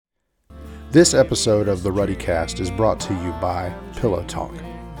This episode of the Ruddy Cast is brought to you by Pillow Talk.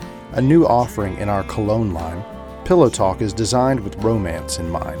 A new offering in our cologne line, Pillow Talk is designed with romance in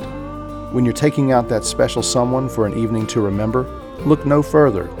mind. When you're taking out that special someone for an evening to remember, look no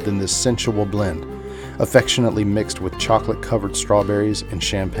further than this sensual blend, affectionately mixed with chocolate-covered strawberries and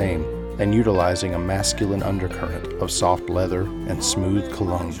champagne, and utilizing a masculine undercurrent of soft leather and smooth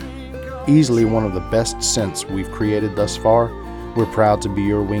cologne. Easily one of the best scents we've created thus far, we're proud to be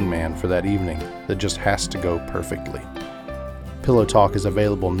your wingman for that evening that just has to go perfectly. Pillow Talk is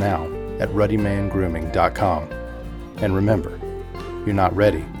available now at ruddymangrooming.com. And remember, you're not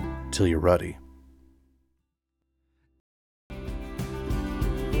ready till you're ruddy.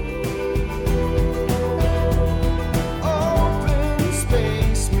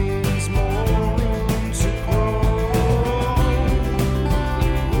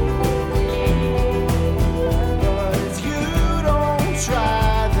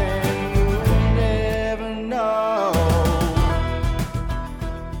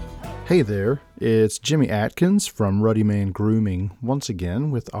 Hey there, it's Jimmy Atkins from Ruddy Man Grooming once again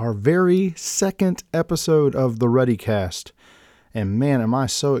with our very second episode of the Ruddy Cast. And man, am I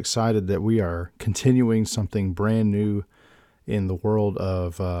so excited that we are continuing something brand new in the world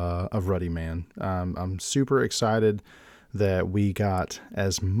of Ruddy Man. I'm super excited that we got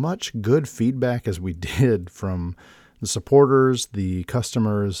as much good feedback as we did from the supporters, the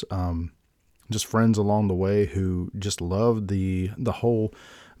customers, just friends along the way who just loved the whole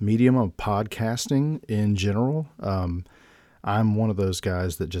medium of podcasting in general. I'm one of those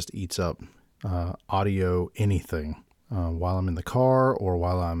guys that just eats up audio anything while I'm in the car or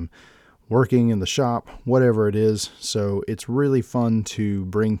while I'm working in the shop, whatever it is. So it's really fun to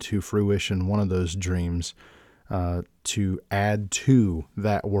bring to fruition one of those dreams to add to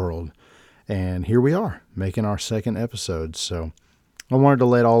that world. And here we are making our second episode. So I wanted to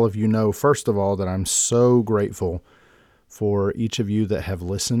let all of you know, first of all, that I'm so grateful for each of you that have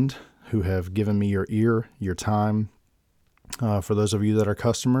listened, who have given me your ear, your time. For those of you that are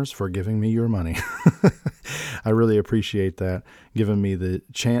customers, for giving me your money. I really appreciate that, giving me the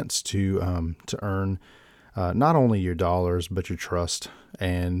chance to earn not only your dollars, but your trust.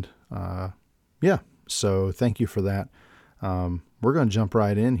 And so thank you for that. We're going to jump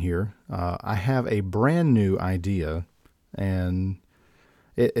right in here. I have a brand new idea, and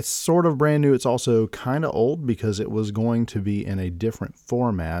it's sort of brand new. It's also kind of old because it was going to be in a different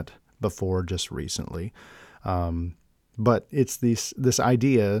format before just recently. But it's this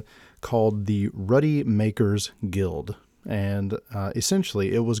idea called the Ruddy Makers Guild. And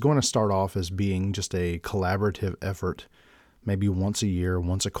essentially, it was going to start off as being just a collaborative effort, maybe once a year,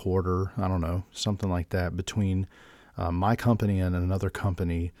 once a quarter, I don't know, something like that, between my company and another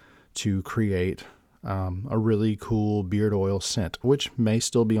company to create a really cool beard oil scent, which may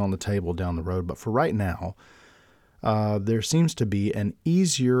still be on the table down the road. But for right now, there seems to be an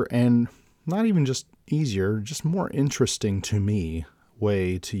easier, and not even just easier, just more interesting to me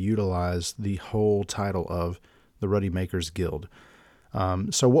way to utilize the whole title of the Ruddy Makers Guild.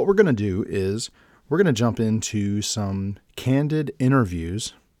 So what we're going to do is we're going to jump into some candid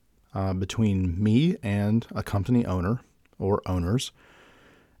interviews between me and a company owner or owners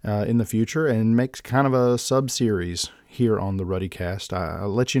in the future, and make kind of a sub-series here on the Ruddy Cast. I'll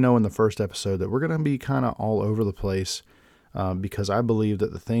let you know in the first episode that we're going to be kind of all over the place because I believe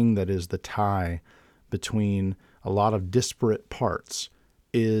that the thing that is the tie between a lot of disparate parts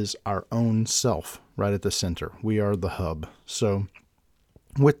is our own self right at the center. We are the hub. So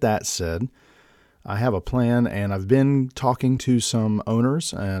with that said, I have a plan, and I've been talking to some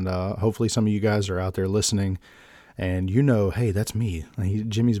owners, and hopefully some of you guys are out there listening. And hey, that's me.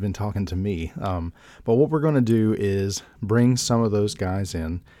 Jimmy's been talking to me. But what we're going to do is bring some of those guys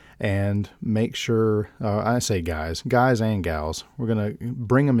in and make sure, I say guys and gals, we're going to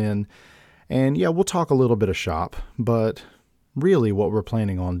bring them in. And yeah, we'll talk a little bit of shop. But really what we're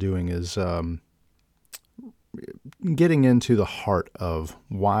planning on doing is getting into the heart of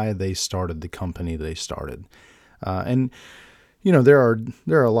why they started the company they started. There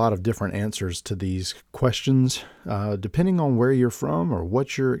are a lot of different answers to these questions, depending on where you're from or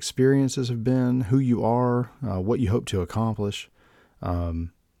what your experiences have been, who you are, what you hope to accomplish.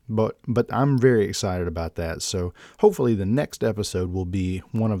 But I'm very excited about that. So hopefully the next episode will be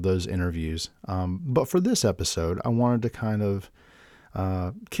one of those interviews. But for this episode, I wanted to kind of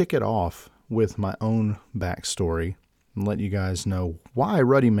kick it off with my own backstory and let you guys know why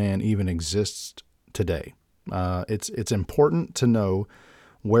Ruddy Man even exists today. It's important to know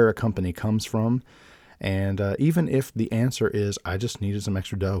where a company comes from, and even if the answer is I just needed some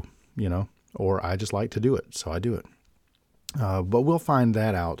extra dough, or I just like to do it, so I do it. But we'll find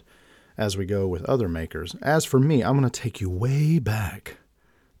that out as we go with other makers. As for me, I'm going to take you way back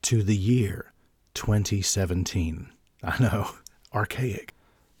to the year 2017. I know, archaic.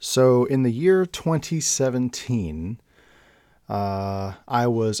 So in the year 2017, I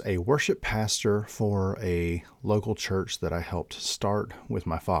was a worship pastor for a local church that I helped start with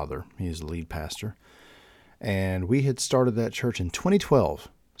my father. He's the lead pastor. And we had started that church in 2012.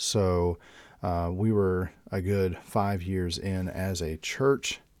 So we were a good 5 years in as a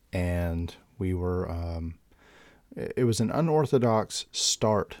church, and we were, it was an unorthodox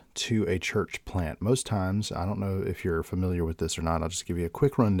start to a church plant. Most times, I don't know if you're familiar with this or not, I'll just give you a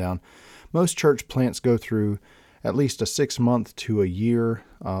quick rundown. Most church plants go through at least a 6-month to a year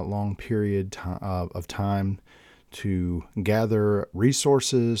long period of time to gather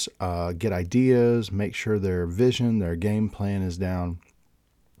resources, get ideas, make sure their vision, their game plan is down,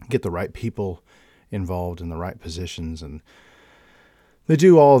 get the right people involved in the right positions. And they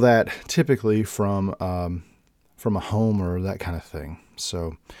do all that typically from a home or that kind of thing.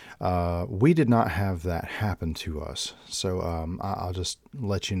 So we did not have that happen to us. So I'll just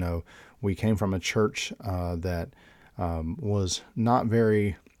let you know, we came from a church that was not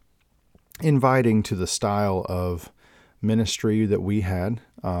very inviting to the style of ministry that we had.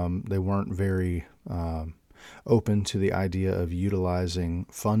 They weren't very open to the idea of utilizing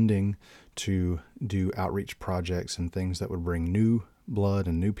funding to do outreach projects and things that would bring new blood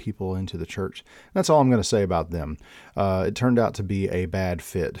and new people into the church. That's all I'm going to say about them. It turned out to be a bad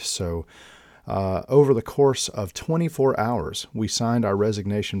fit. So over the course of 24 hours, we signed our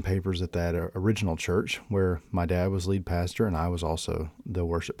resignation papers at that original church where my dad was lead pastor and I was also the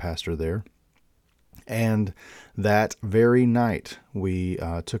worship pastor there. And that very night, we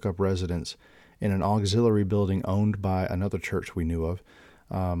took up residence in an auxiliary building owned by another church we knew of,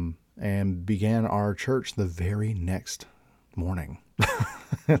 and began our church the very next morning.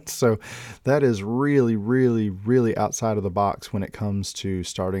 So that is really, really, really outside of the box when it comes to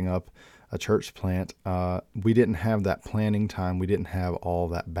starting up a church plant. We didn't have that planning time. We didn't have all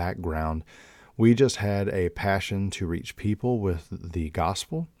that background. We just had a passion to reach people with the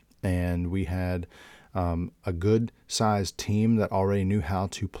gospel, and we had a good sized team that already knew how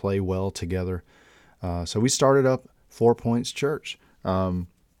to play well together. So we started up 4 Points Church. And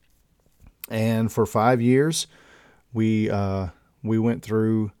for 5 years, we went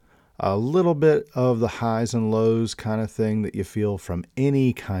through a little bit of the highs and lows kind of thing that you feel from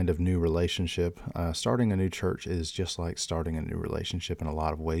any kind of new relationship. Starting a new church is just like starting a new relationship in a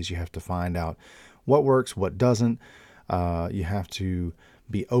lot of ways. You have to find out what works, what doesn't. You have to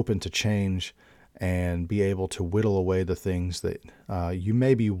be open to change and be able to whittle away the things that you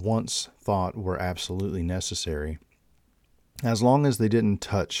maybe once thought were absolutely necessary, as long as they didn't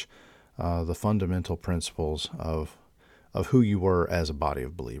touch the fundamental principles of who you were as a body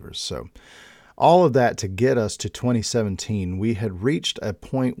of believers. So all of that to get us to 2017, we had reached a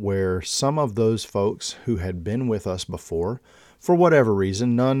point where some of those folks who had been with us before, for whatever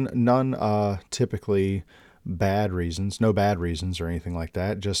reason, none typically bad reasons, no bad reasons or anything like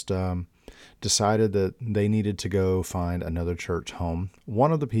that, just decided that they needed to go find another church home.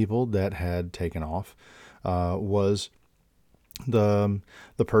 One of the people that had taken off was the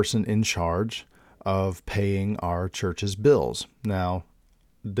person in charge of paying our church's bills. Now,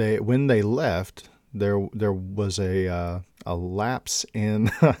 when they left, there was a lapse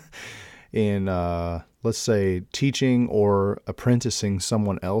in in let's say teaching or apprenticing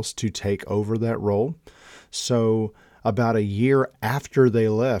someone else to take over that role. So about a year after they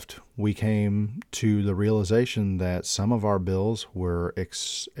left, we came to the realization that some of our bills were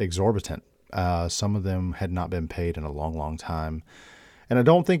exorbitant. Some of them had not been paid in a long, long time. And I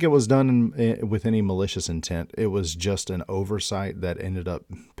don't think it was done with any malicious intent. It was just an oversight that ended up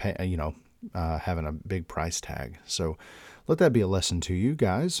having a big price tag. So let that be a lesson to you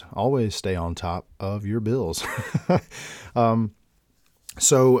guys. Always stay on top of your bills.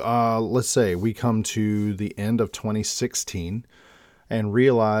 So let's say we come to the end of 2016 and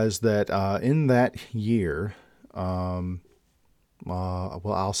realize that in that year, well,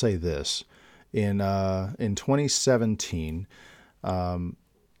 I'll say this. In 2017,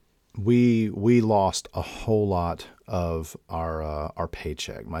 we lost a whole lot of our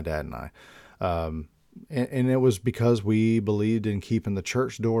paycheck, my dad and I. And it was because we believed in keeping the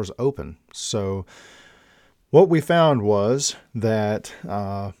church doors open. So what we found was that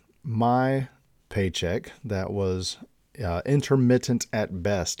my paycheck that was intermittent at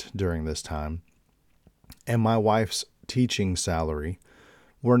best during this time, and my wife's teaching salary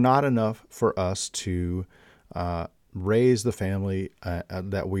were not enough for us to raise the family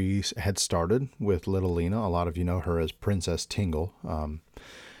that we had started with little Lena. A lot of you know her as Princess Tingle.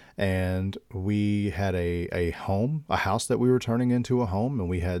 And we had a home, a house that we were turning into a home, and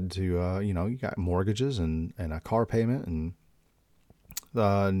we had to, you got mortgages and a car payment and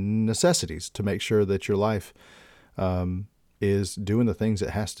necessities to make sure that your life is doing the things it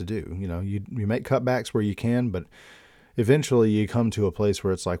has to do. You make cutbacks where you can, but eventually you come to a place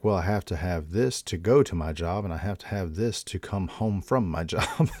where it's like, well, I have to have this to go to my job, and I have to have this to come home from my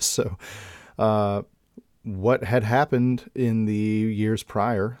job. So, what had happened in the years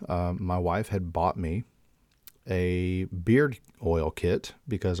prior, my wife had bought me a beard oil kit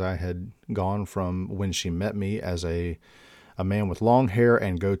because I had gone from when she met me as a man with long hair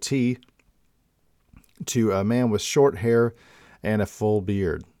and goatee to a man with short hair and a full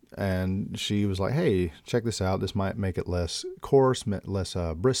beard. And she was like, hey, check this out. This might make it less coarse, less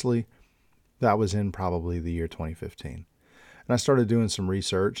bristly. That was in probably the year 2015. And I started doing some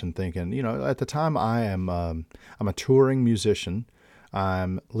research and thinking, at the time I'm a touring musician.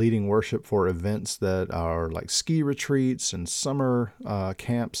 I'm leading worship for events that are like ski retreats and summer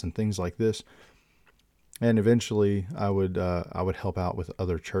camps and things like this. And eventually I would help out with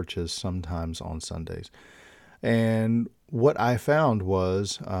other churches sometimes on Sundays. And what I found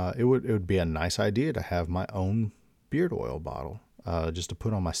was it would be a nice idea to have my own beard oil bottle just to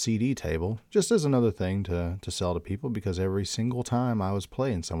put on my CD table, just as another thing to sell to people, because every single time I was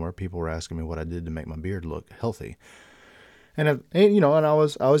playing somewhere, people were asking me what I did to make my beard look healthy. And I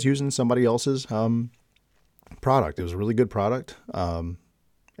was using somebody else's product. It was a really good product. And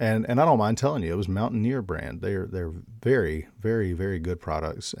I don't mind telling you, it was Mountaineer brand. They're very, very, very good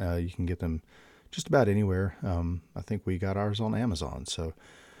products. You can get them just about anywhere. I think we got ours on Amazon. So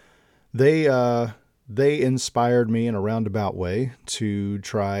they inspired me in a roundabout way to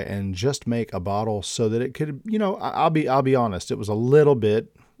try and just make a bottle so that it could, I'll be honest, it was a little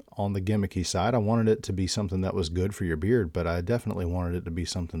bit on the gimmicky side. I wanted it to be something that was good for your beard, but I definitely wanted it to be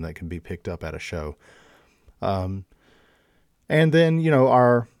something that could be picked up at a show. And then,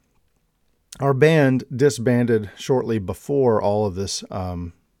 our band disbanded shortly before all of this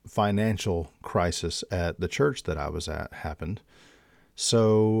financial crisis at the church that I was at happened.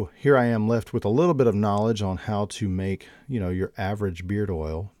 So here I am left with a little bit of knowledge on how to make, your average beard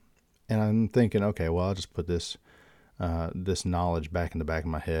oil. And I'm thinking, okay, well, I'll just put this knowledge back in the back of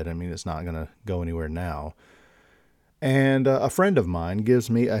my head. I mean, it's not going to go anywhere now. And a friend of mine gives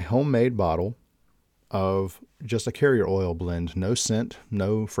me a homemade bottle of just a carrier oil blend, no scent,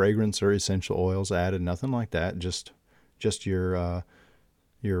 no fragrance or essential oils added, nothing like that. Just your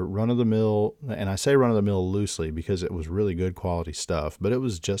run of the mill, and I say run of the mill loosely because it was really good quality stuff, but it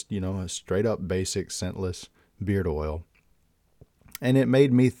was just, a straight up basic scentless beard oil. And it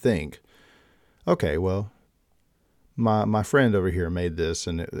made me think, okay, well, my friend over here made this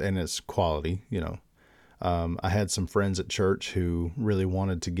and it's quality, I had some friends at church who really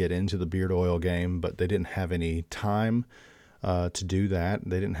wanted to get into the beard oil game, but they didn't have any time to do that.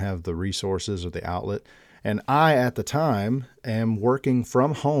 They didn't have the resources or the outlet. And I, at the time, am working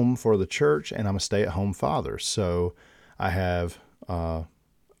from home for the church, and I'm a stay-at-home father. So I have a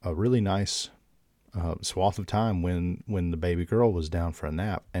really nice swath of time when the baby girl was down for a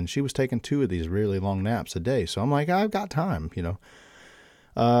nap, and she was taking 2 of these really long naps a day. So I'm like, I've got time,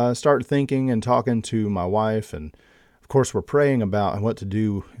 Start thinking and talking to my wife, and of course we're praying about what to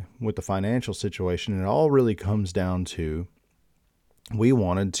do with the financial situation. And it all really comes down to, we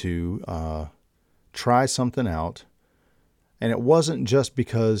wanted to try something out. And it wasn't just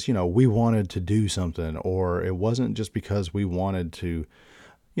because, we wanted to do something, or it wasn't just because we wanted to,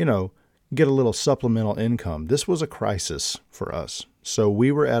 get a little supplemental income. This was a crisis for us. So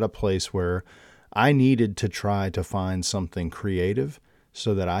we were at a place where I needed to try to find something creative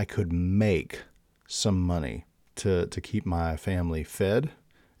so that I could make some money to keep my family fed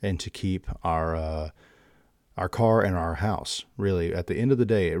and to keep our car and our house. Really, at the end of the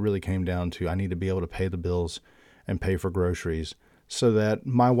day, it really came down to, I need to be able to pay the bills and pay for groceries so that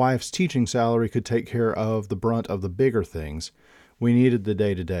my wife's teaching salary could take care of the brunt of the bigger things. We needed the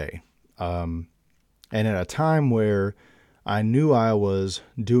day-to-day. And at a time where I knew I was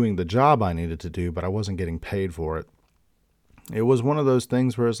doing the job I needed to do, but I wasn't getting paid for it, it was one of those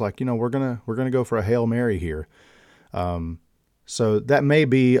things where it's like, we're gonna go for a Hail Mary here. So that may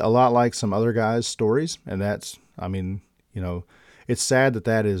be a lot like some other guys' stories, and that's, it's sad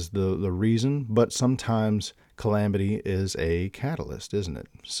that is the reason, but sometimes calamity is a catalyst, isn't it?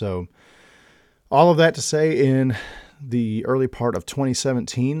 So all of that to say, in the early part of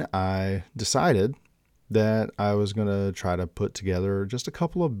 2017, I decided that I was going to try to put together just a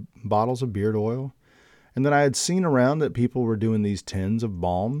couple of bottles of beard oil And then I had seen around that people were doing these tins of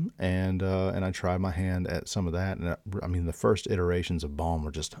balm, and I tried my hand at some of that. And I mean, the first iterations of balm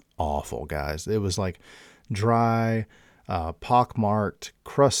were just awful, guys. It was like dry, pockmarked,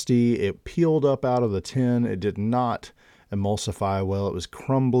 crusty. It peeled up out of the tin. It did not emulsify well. It was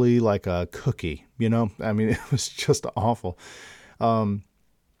crumbly like a cookie, you know? I mean, it was just awful. And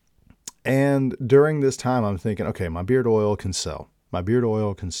during this time, I'm thinking, okay, my beard oil can sell. My beard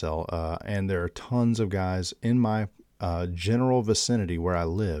oil can sell. And there are tons of guys in my general vicinity where I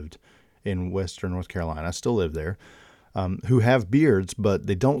lived in Western North Carolina. I still live there, who have beards, but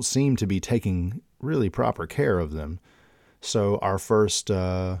they don't seem to be taking really proper care of them. So our first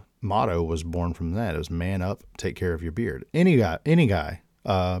motto was born from that. It was man up, take care of your beard. Any guy,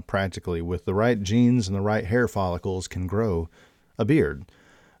 practically with the right genes and the right hair follicles can grow a beard.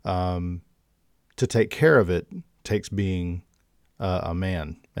 To take care of it takes being a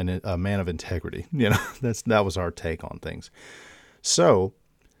man and a man of integrity. You know, that was our take on things. So,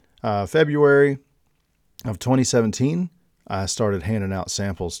 February of 2017, I started handing out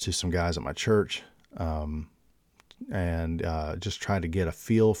samples to some guys at my church, and just tried to get a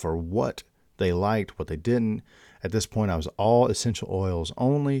feel for what they liked, what they didn't. At this point, I was all essential oils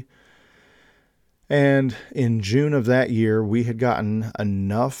only. And in June of that year, we had gotten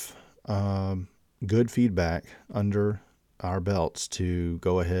enough good feedback under our belts to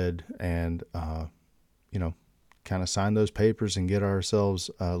go ahead and, kind of sign those papers and get ourselves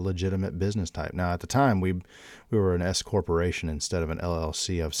a legitimate business type. Now, at the time, we were an S corporation instead of an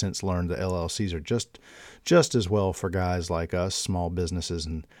LLC. I've since learned that LLCs are just as well for guys like us, small businesses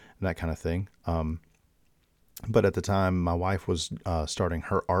and that kind of thing. But at the time, my wife was starting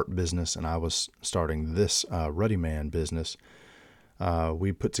her art business, and I was starting this Ruddy Man business.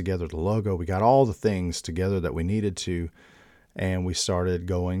 We put together the logo. We got all the things together that we needed to, and we started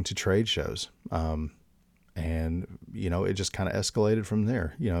going to trade shows. And, it just kind of escalated from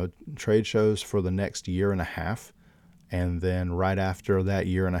there. Trade shows for the next year and a half. And then right after that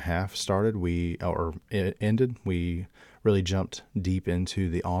year and a half started, it ended, we really jumped deep into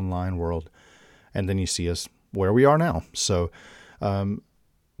the online world. And then you see us where we are now. So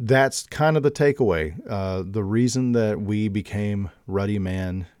that's kind of the takeaway. The reason that we became Ruddy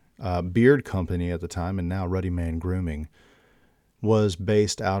Man Beard Company at the time, and now Ruddy Man Grooming, was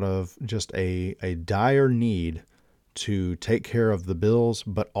based out of just a dire need to take care of the bills,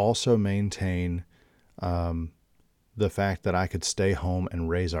 but also maintain the fact that I could stay home and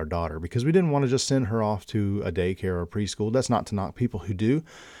raise our daughter, because we didn't want to just send her off to a daycare or preschool. That's not to knock people who do.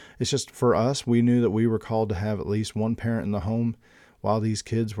 It's just for us, we knew that we were called to have at least one parent in the home while these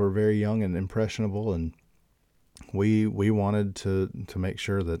kids were very young and impressionable, and we wanted to make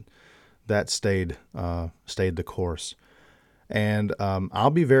sure that stayed the course. And I'll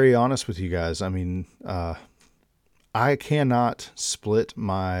be very honest with you guys. I mean, I cannot split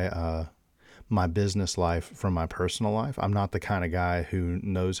my my business life from my personal life. I'm not the kind of guy who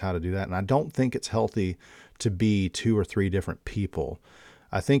knows how to do that, and I don't think it's healthy to be 2 or 3 different people.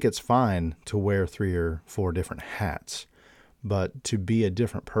 I think it's fine to wear 3 or 4 different hats, but to be a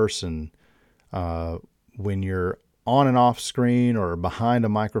different person when you're on and off screen or behind a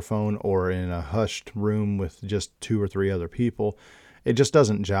microphone or in a hushed room with just 2 or 3 other people, it just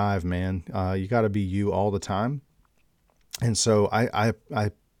doesn't jive, man. You got to be you all the time. And so I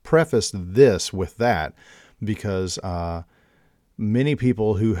preface this with that because many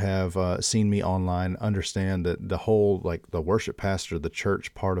people who have seen me online understand that the whole, like the worship pastor, the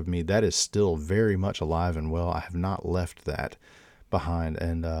church part of me, that is still very much alive and well. I have not left that behind.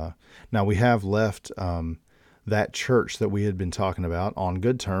 And now we have left that church that we had been talking about on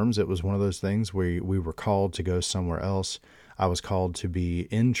good terms. It was one of those things where we were called to go somewhere else. I was called to be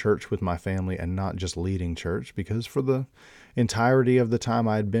in church with my family and not just leading church, because for the entirety of the time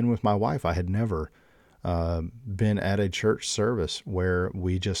I had been with my wife, I had never been at a church service where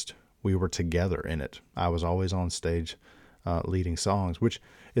we were together in it. I was always on stage leading songs, which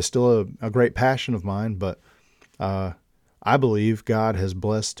is still a great passion of mine, but I believe God has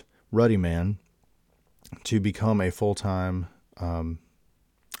blessed Ruddy Man to become a full-time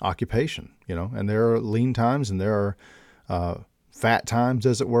occupation, and there are lean times and there are fat times,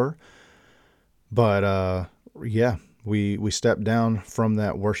 as it were. But we stepped down from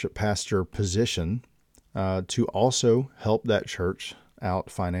that worship pastor position to also help that church out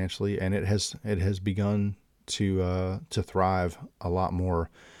financially, and it has begun to thrive a lot more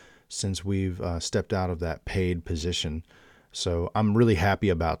since we've stepped out of that paid position. So I'm really happy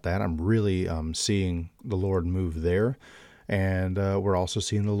about that. I'm really seeing the Lord move there. And we're also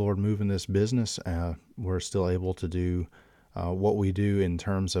seeing the Lord move in this business. We're still able to do what we do in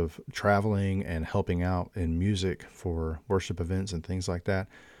terms of traveling and helping out in music for worship events and things like that.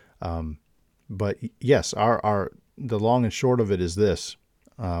 But yes, the long and short of it is this.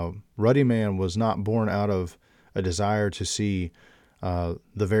 Ruddy Man was not born out of a desire to see the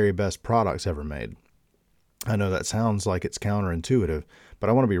very best products ever made. I know that sounds like it's counterintuitive, but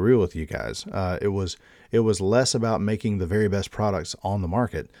I want to be real with you guys. It was less about making the very best products on the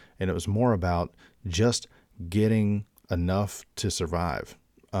market, and it was more about just getting enough to survive.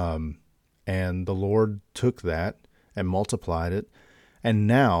 And the Lord took that and multiplied it, and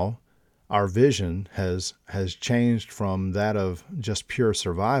now our vision has changed from that of just pure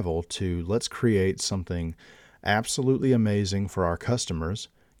survival to let's create something absolutely amazing for our customers,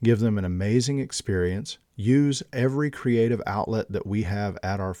 give them an amazing experience, use every creative outlet that we have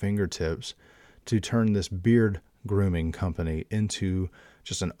at our fingertips to turn this beard grooming company into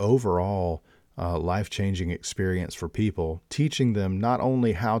just an overall life-changing experience for people, teaching them not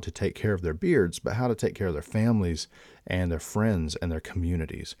only how to take care of their beards, but how to take care of their families and their friends and their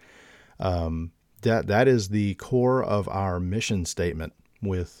communities. That is the core of our mission statement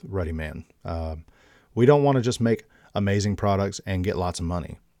with Ruddy Man. We don't want to just make amazing products and get lots of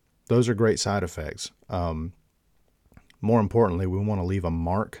money. Those are great side effects. More importantly, we want to leave a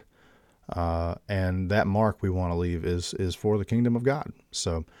mark, and that mark we want to leave is for the kingdom of God.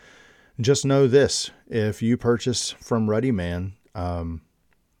 So just know this: if you purchase from Ruddy Man,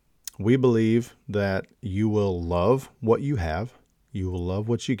 we believe that you will love what you have, you will love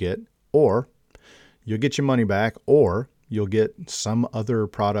what you get, or you'll get your money back, or you'll get some other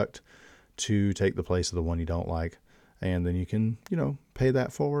product to take the place of the one you don't like. And then you can, pay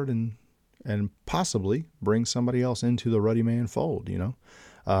that forward and possibly bring somebody else into the Ruddy Man fold,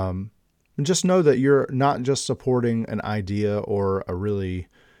 And just know that you're not just supporting an idea or a really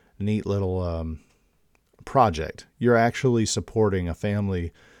neat little project. You're actually supporting a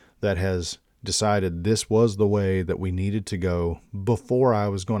family that has decided this was the way that we needed to go before I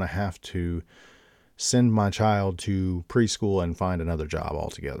was going to have to send my child to preschool and find another job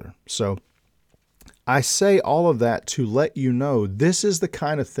altogether. So I say all of that to let you know this is the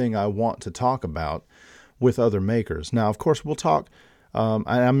kind of thing I want to talk about with other makers. Now, of course, we'll talk,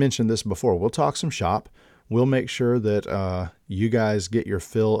 I mentioned this before, we'll talk some shop. We'll make sure that you guys get your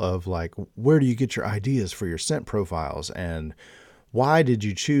fill of like, where do you get your ideas for your scent profiles, and why did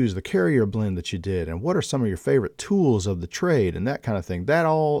you choose the carrier blend that you did, and what are some of your favorite tools of the trade, and that kind of thing. That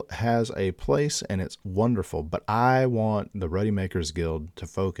all has a place and it's wonderful, but I want the Ruddy Makers Guild to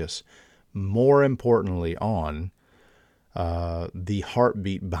focus more importantly on the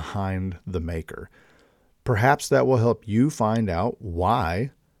heartbeat behind the maker. Perhaps that will help you find out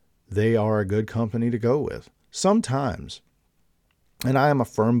why they are a good company to go with. Sometimes, and I am a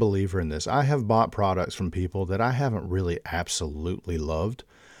firm believer in this, I have bought products from people that I haven't really absolutely loved.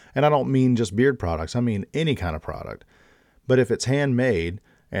 And I don't mean just beard products, I mean any kind of product. But if it's handmade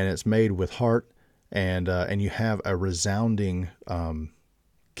and it's made with heart and you have a resounding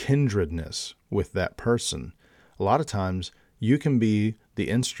kindredness with that person, a lot of times you can be the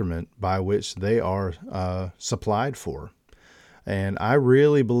instrument by which they are supplied for. And I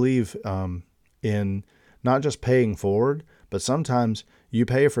really believe in not just paying forward, but sometimes you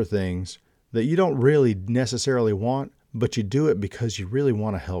pay for things that you don't really necessarily want, but you do it because you really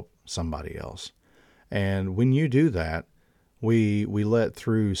want to help somebody else. And when you do that, we let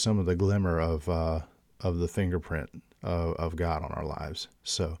through some of the glimmer of the fingerprint of God on our lives.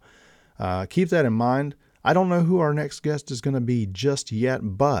 So keep that in mind. I don't know who our next guest is going to be just yet,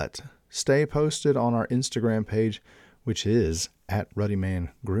 but stay posted on our Instagram page, which is at Ruddy Man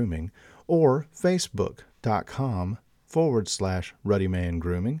Grooming, or Facebook.com/Ruddy Man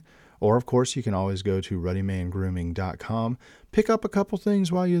Grooming. Or, of course, you can always go to RuddyManGrooming.com, pick up a couple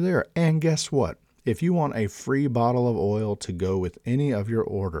things while you're there. And guess what? If you want a free bottle of oil to go with any of your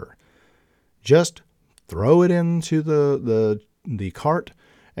order, just throw it into the cart,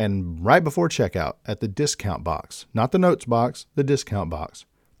 and right before checkout at the discount box, not the notes box, the discount box,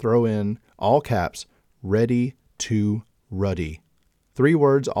 throw in all caps, ready to Ruddy. 3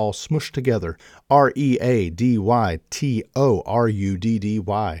 words all smushed together,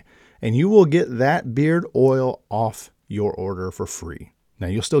 READYTORUDDY. And you will get that beard oil off your order for free. Now,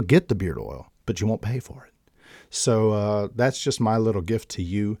 you'll still get the beard oil, but you won't pay for it. So that's just my little gift to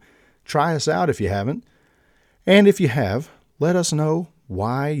you. Try us out if you haven't. And if you have, let us know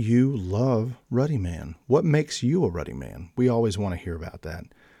why you love Ruddy Man. What makes you a Ruddy Man? We always want to hear about that.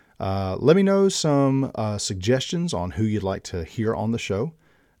 Let me know some suggestions on who you'd like to hear on the show.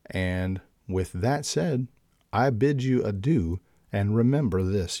 And with that said, I bid you adieu, and remember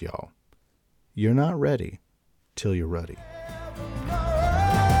this, y'all. You're not ready till you're Ruddy.